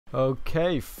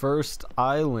Okay, first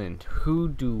island. Who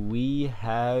do we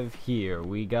have here?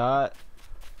 We got...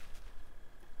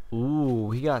 Ooh,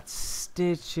 we got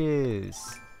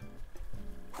Stitches.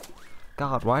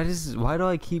 God, why do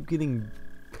I keep getting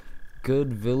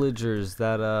good villagers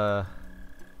that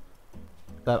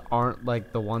that aren't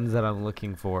like the ones that I'm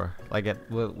looking for? Like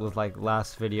with like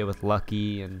last video with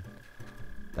Lucky and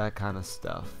that kind of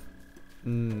stuff.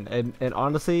 And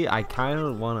honestly, I kind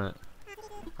of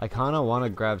wanna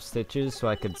grab Stitches so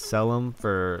I could sell them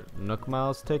for Nook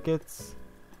Miles tickets,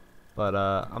 but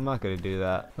I'm not gonna do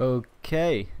that.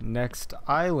 Okay, next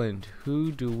island.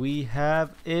 Who do we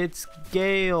have? It's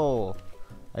Gale.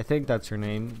 I think that's her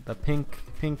name. The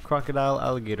pink crocodile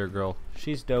alligator girl.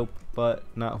 She's dope, but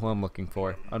not who I'm looking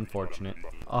for. Unfortunate.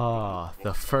 Ah,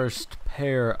 the first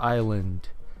pear island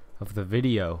of the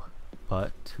video.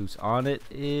 But who's on it?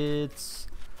 It's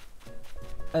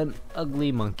an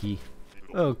ugly monkey.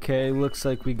 Okay, looks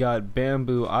like we got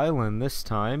Bamboo Island this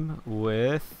time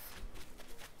with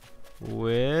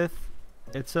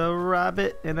it's a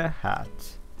rabbit in a hat.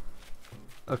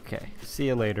 Okay, see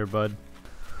you later, bud.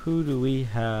 Who do we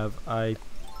have?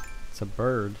 It's a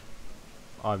bird,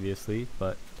 obviously,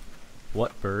 but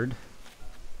what bird?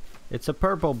 It's a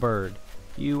purple bird.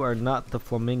 You are not the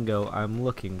flamingo I'm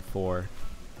looking for.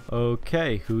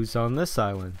 Okay, who's on this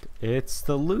island? It's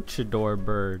the luchador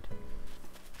bird.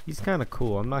 He's kind of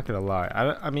cool, I'm not gonna lie.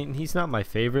 I mean, he's not my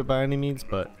favorite by any means,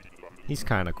 but he's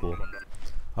kind of cool.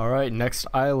 Alright, next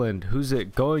island. Who's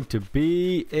it going to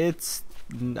be?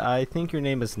 I think your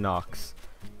name is Nox.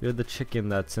 You're the chicken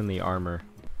that's in the armor.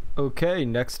 Okay,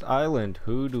 next island.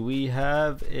 Who do we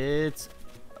have? It's...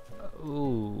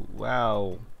 Ooh,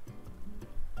 wow.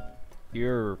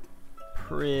 You're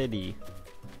pretty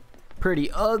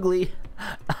ugly.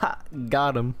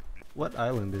 Got him. What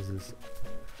island is this?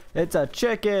 It's a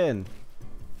chicken.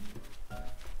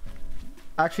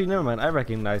 Actually, never mind. I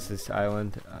recognize this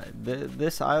island.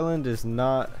 This island is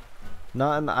not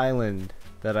an island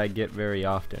that I get very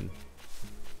often.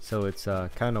 So it's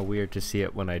kind of weird to see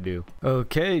it when I do.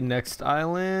 Okay, next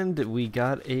island. We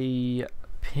got a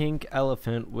pink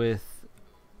elephant with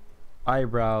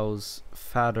eyebrows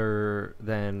fatter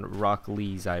than Rock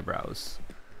Lee's eyebrows.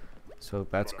 So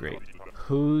that's great.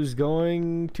 Who's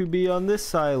going to be on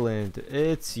this island?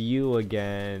 It's you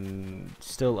again.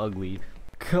 Still ugly.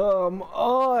 Come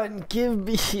on, give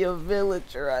me a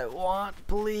villager I want,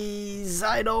 please.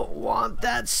 I don't want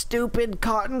that stupid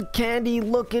cotton candy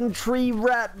looking tree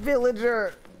rat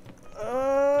villager.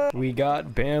 We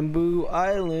got Bamboo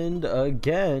Island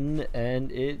again,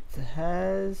 and it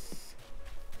has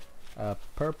a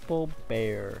purple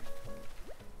bear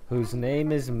whose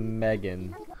name is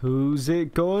Megan. Who's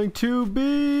it going to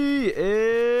be?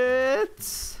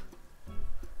 It's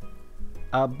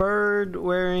a bird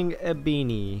wearing a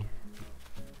beanie.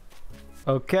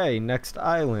 Okay, next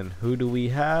island. Who do we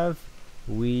have?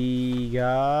 We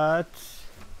got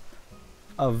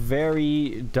a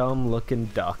very dumb looking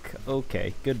duck.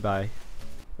 Okay, goodbye.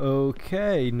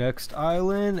 Okay, next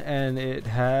island, and it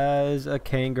has a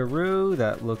kangaroo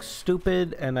that looks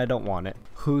stupid and I don't want it.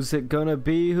 Who's it gonna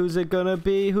be? Who's it gonna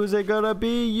be? Who's it gonna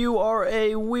be? You are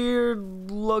a weird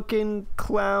looking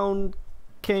clown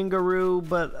kangaroo,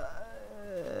 but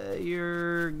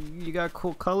you got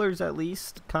cool colors at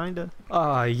least, kinda.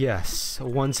 Ah yes,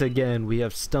 once again we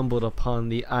have stumbled upon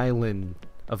the island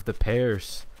of the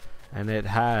pears, and it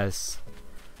has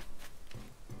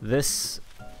this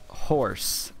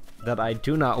horse that I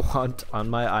do not want on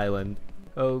my island.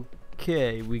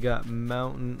 Okay, we got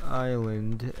Mountain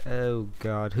Island. Oh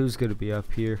god, who's gonna be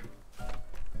up here?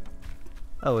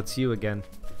 Oh, it's you again.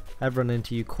 I've run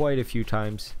into you quite a few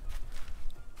times.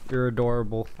 You're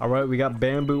adorable. Alright, we got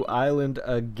Bamboo Island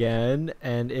again,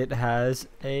 and it has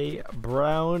a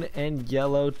brown and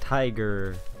yellow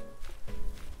tiger.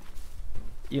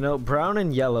 You know, brown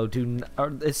and yellow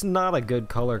it's not a good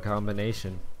color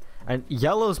combination. And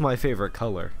yellow's my favorite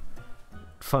color.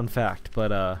 Fun fact,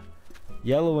 but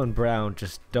yellow and brown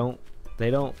just don't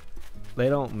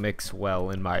mix well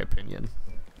in my opinion.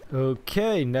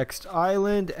 Okay, next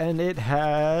island, and it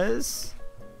has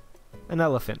an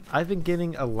elephant. I've been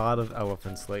getting a lot of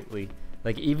elephants lately.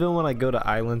 Like, even when I go to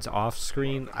islands off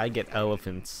screen, I get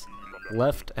elephants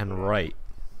left and right.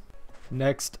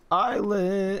 Next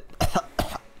island.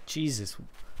 Jesus,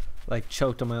 like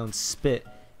choked on my own spit.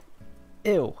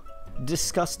 Ew,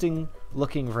 disgusting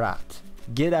looking rat.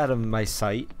 Get out of my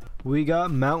sight. We got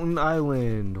Mountain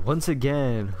Island once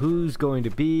again. Who's going to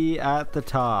be at the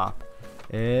top?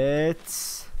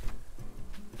 It's...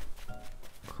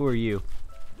 Who are you?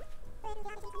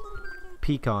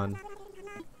 Pecan.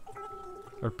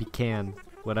 Or pecan.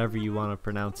 whatever you want to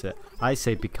pronounce it. I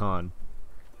say pecan.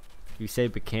 If you say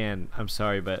pecan, I'm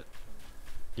sorry, but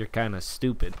you're kind of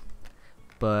stupid.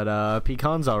 But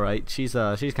pecan's alright. She's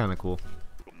kind of cool.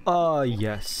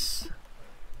 Yes.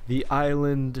 The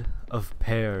island of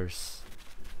pears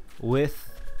with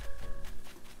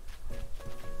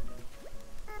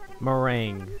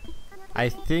meringue. I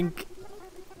think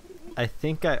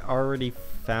I already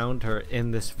found her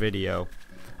in this video.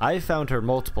 I found her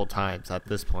multiple times at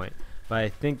this point, but I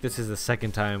think this is the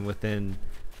second time within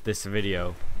this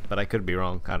video, but I could be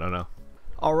wrong. I don't know.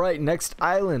 Alright, next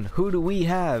island. Who do we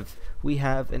have? We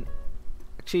have an...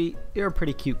 Actually, you're a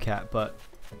pretty cute cat, but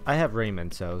I have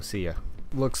Raymond, so see ya.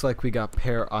 Looks like we got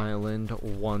Pear Island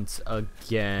once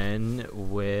again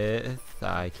with...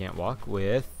 I can't walk.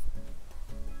 With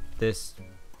this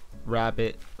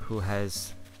rabbit who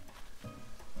has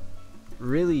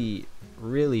really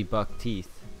buck teeth.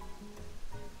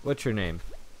 What's your name?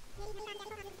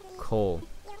 Cole.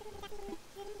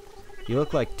 You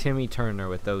look like Timmy Turner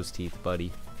with those teeth,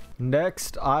 buddy.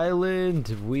 Next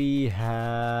island, we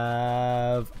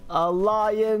have a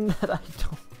lion that I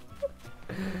don't...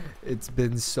 It's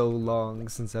been so long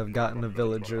since I've gotten a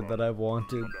villager that I've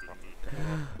wanted.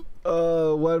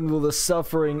 When will the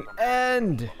suffering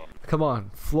end? Come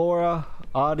on, Flora,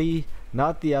 Audie,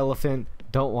 not the elephant.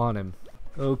 Don't want him.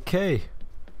 Okay,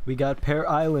 we got Pear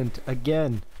Island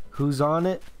again. Who's on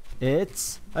it?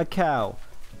 It's a cow.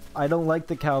 I don't like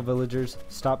the cow villagers.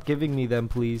 Stop giving me them,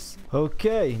 please.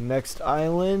 Okay, next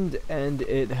island, and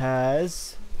it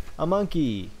has a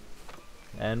monkey.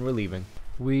 And we're leaving.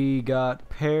 We got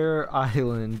Pear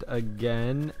Island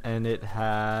again, and it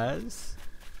has...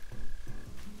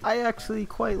 I actually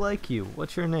quite like you.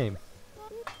 What's your name?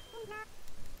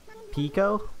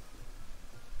 Pico?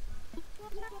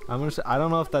 I'm gonna say, I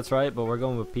don't know if that's right, but we're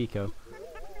going with Pico.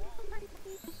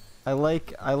 I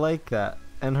like that.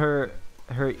 And her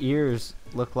ears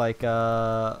look like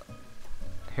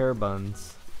hair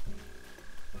buns.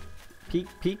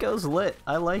 Pico's lit.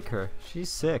 I like her. She's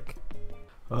sick.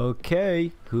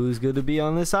 Okay, who's gonna be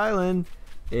on this island?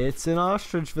 It's an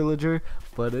ostrich villager,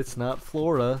 but it's not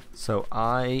Flora, so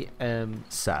I am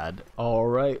sad.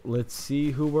 Alright, let's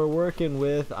see who we're working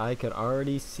with. I can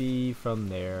already see from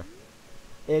there.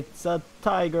 It's a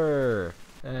tiger!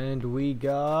 And we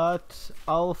got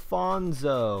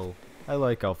Alfonso. I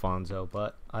like Alfonso,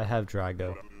 but I have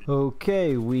Drago.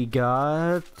 Okay, we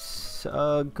got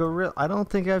a gorilla. I don't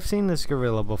think I've seen this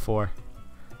gorilla before.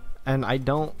 And I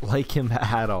don't like him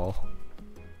at all.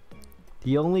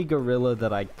 The only gorilla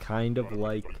that I kind of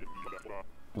like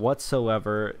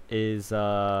whatsoever is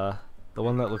the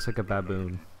one that looks like a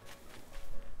baboon.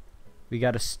 We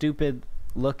got a stupid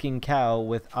looking cow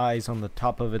with eyes on the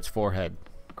top of its forehead.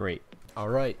 Great.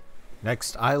 Alright,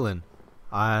 next island.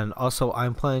 And also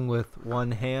I'm playing with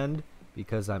one hand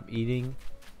because I'm eating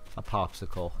a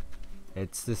popsicle.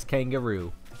 It's this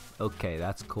kangaroo. Okay,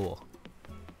 that's cool.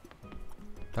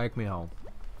 Take me home.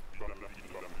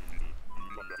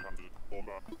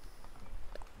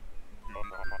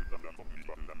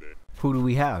 Who do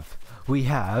we have? We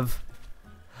have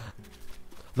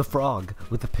the frog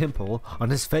with a pimple on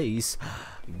his face.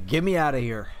 Get me out of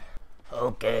here.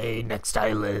 Okay, next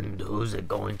island. Who's it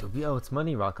going to be? Oh, it's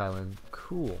Money Rock Island.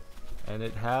 Cool. And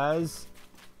it has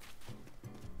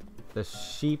the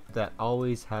sheep that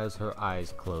always has her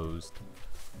eyes closed.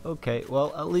 Okay,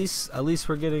 well, at least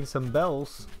we're getting some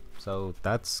bells. So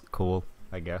that's cool,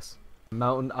 I guess.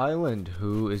 Mountain Island.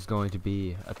 Who is going to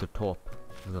be at the top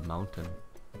of the mountain?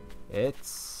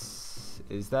 Is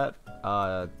that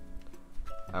I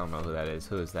don't know who that is.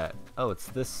 Who is that? Oh, it's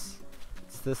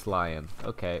this lion.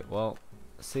 Okay, well,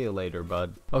 see you later,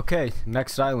 bud. Okay,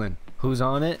 next island. Who's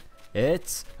on it?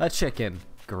 It's a chicken.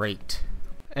 Great.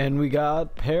 And we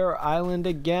got Pear Island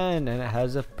again, and it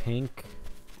has a pink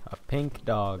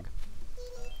dog.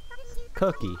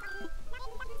 Cookie.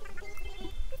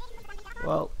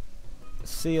 Well,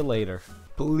 see you later.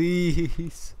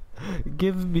 Please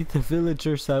give me the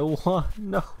villagers I want.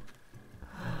 No.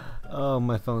 Oh,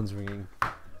 my phone's ringing.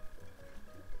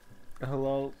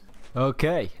 Hello.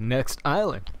 Okay, next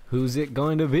island. Who's it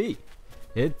going to be?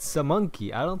 It's a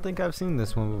monkey. I don't think I've seen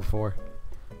this one before.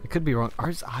 I could be wrong. Are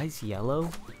his eyes yellow?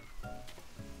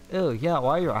 Ew, yeah,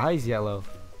 why are your eyes yellow?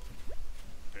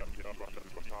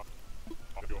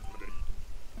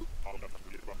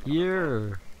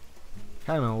 You're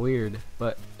kind of weird,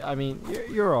 but I mean,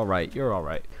 you're all right. You're all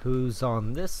right. Who's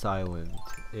on this island?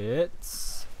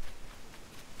 It's.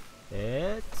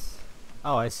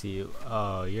 Oh, I see you.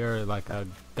 Oh, you're like a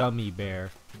gummy bear.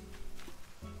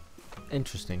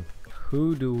 Interesting.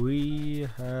 Who do we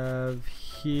have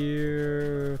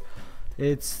here?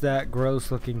 It's that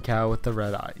gross looking cow with the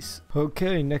red eyes.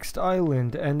 Okay, next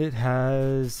island, and it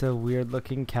has a weird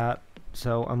looking cat,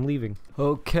 so I'm leaving.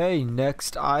 Okay,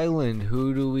 next island.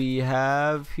 Who do we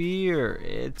have here?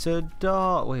 It's a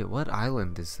dog. Wait, what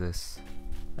island is this?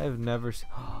 I've never seen.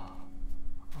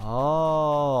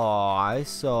 Oh, I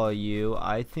saw you.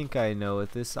 I think I know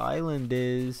what this island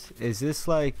is. Is this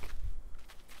like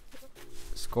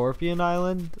Scorpion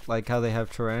Island? Like how they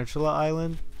have Tarantula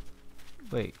Island?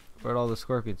 Wait, where'd all the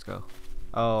scorpions go?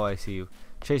 Oh, I see you.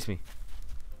 Chase me.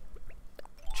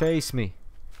 Chase me.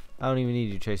 I don't even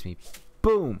need you to chase me.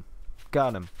 Boom!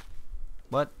 Got him.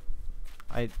 What?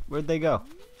 Where'd they go?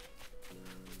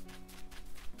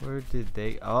 Where did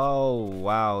they? Oh,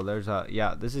 wow. There's a,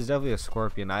 yeah, this is definitely a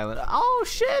scorpion island. Oh,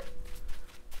 shit!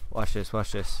 Watch this,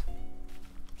 watch this.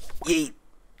 Yeet!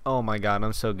 Oh my god,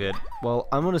 I'm so good. Well,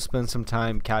 I'm gonna spend some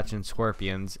time catching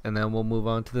scorpions, and then we'll move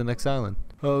on to the next island.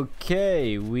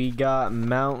 Okay, we got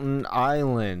Mountain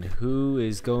Island. Who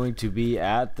is going to be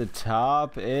at the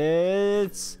top?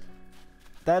 That's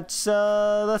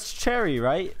Cherry,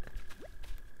 right?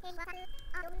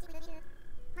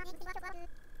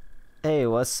 Hey,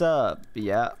 what's up?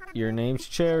 Yeah, your name's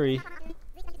Cherry.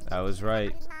 I was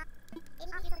right.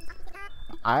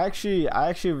 I actually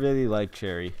really like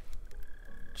Cherry.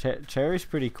 Cherry's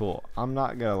pretty cool. I'm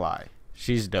not gonna lie.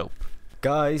 She's dope.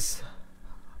 Guys,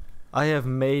 I have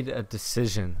made a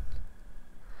decision.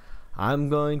 I'm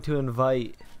going to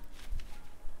invite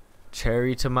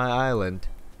Cherry to my island.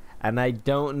 And I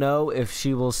don't know if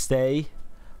she will stay,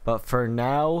 but for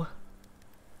now,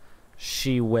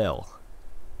 she will.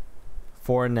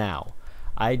 For now.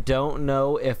 I don't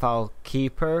know if I'll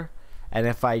keep her, and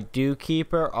if I do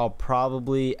keep her, I'll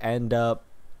probably end up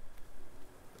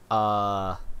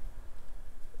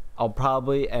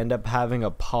having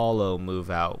Apollo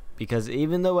move out, because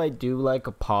even though I do like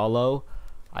Apollo,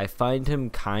 I find him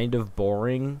kind of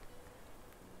boring,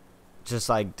 just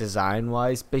like design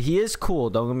wise. But he is cool,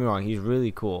 don't get me wrong, he's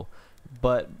really cool,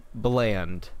 but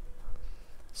bland.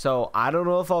 So I don't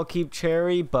know if I'll keep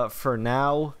Cherry, but for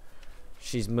now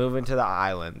she's moving to the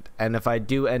island, and if I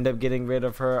do end up getting rid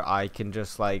of her, I can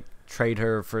just like trade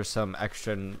her for some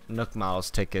extra Nook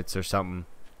Miles tickets or something.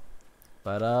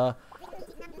 But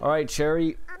alright,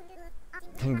 Cherry,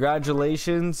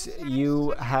 congratulations,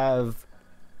 you have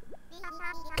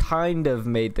kind of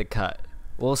made the cut.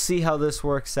 We'll see how this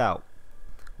works out.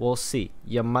 We'll see.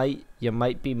 You might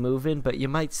be moving, but you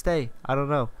might stay. I don't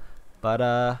know.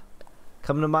 But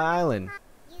come to my island.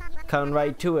 Come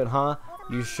right to it, huh?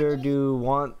 You sure do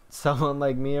want someone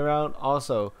like me around.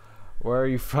 Also, where are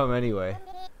you from anyway?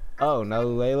 Oh,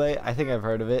 Nalulele? I think I've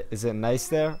heard of it. Is it nice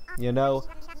there? You know,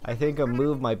 I think a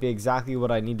move might be exactly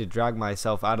what I need to drag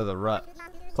myself out of the rut.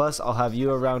 Plus, I'll have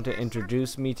you around to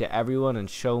introduce me to everyone and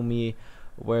show me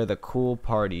where the cool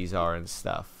parties are and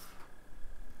stuff.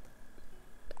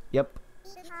 Yep.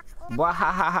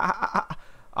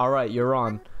 Alright, you're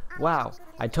on. Wow,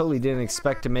 I totally didn't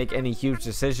expect to make any huge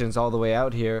decisions all the way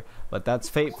out here, but that's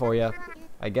fate for you.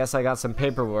 I guess I got some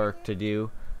paperwork to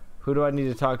do. Who do I need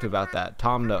to talk to about that?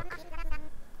 Tom Nook.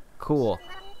 Cool.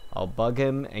 I'll bug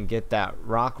him and get that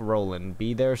rock rolling.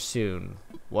 Be there soon.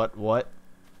 What?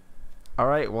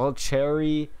 Alright, well,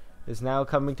 Cherry is now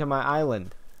coming to my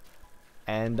island.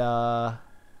 And,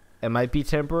 it might be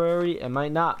temporary, it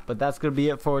might not, but that's gonna be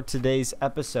it for today's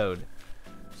episode.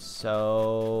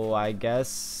 So I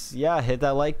guess, yeah, hit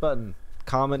that like button,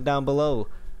 comment down below,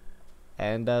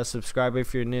 and subscribe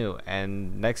if you're new.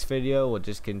 And next video we'll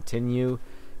just continue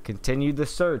the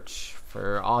search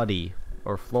for Audie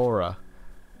or Flora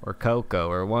or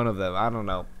Coco or one of them. I don't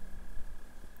know.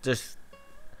 Just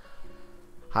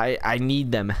I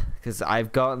need them, because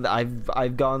I've gone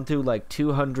through like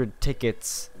 200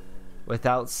 tickets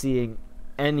without seeing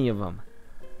any of them.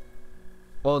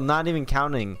 Well, not even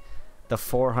counting the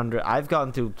 400. I've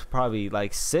gone through probably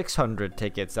like 600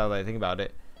 tickets now that I think about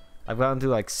it. I've gone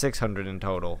through like 600 in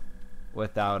total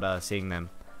without seeing them.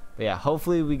 But yeah,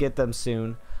 hopefully we get them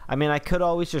soon. I mean, I could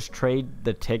always just trade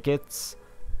the tickets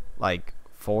like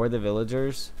for the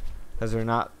villagers, because they're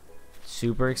not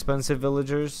super expensive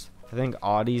villagers. I think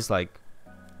Audie's like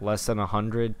less than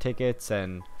 100 tickets,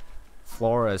 and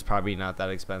Flora is probably not that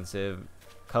expensive.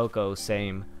 Coco,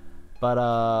 same. But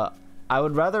I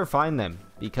would rather find them,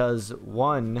 because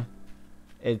one,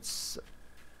 it's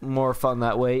more fun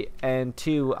that way, and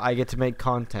two, I get to make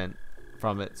content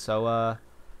from it. So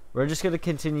we're just gonna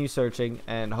continue searching,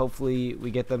 and hopefully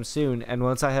we get them soon. And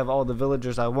once I have all the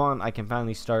villagers I want, I can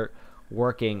finally start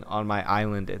working on my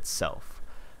island itself.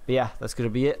 But yeah, that's gonna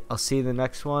be it. I'll see you in the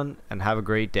next one, and have a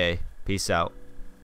great day. Peace out.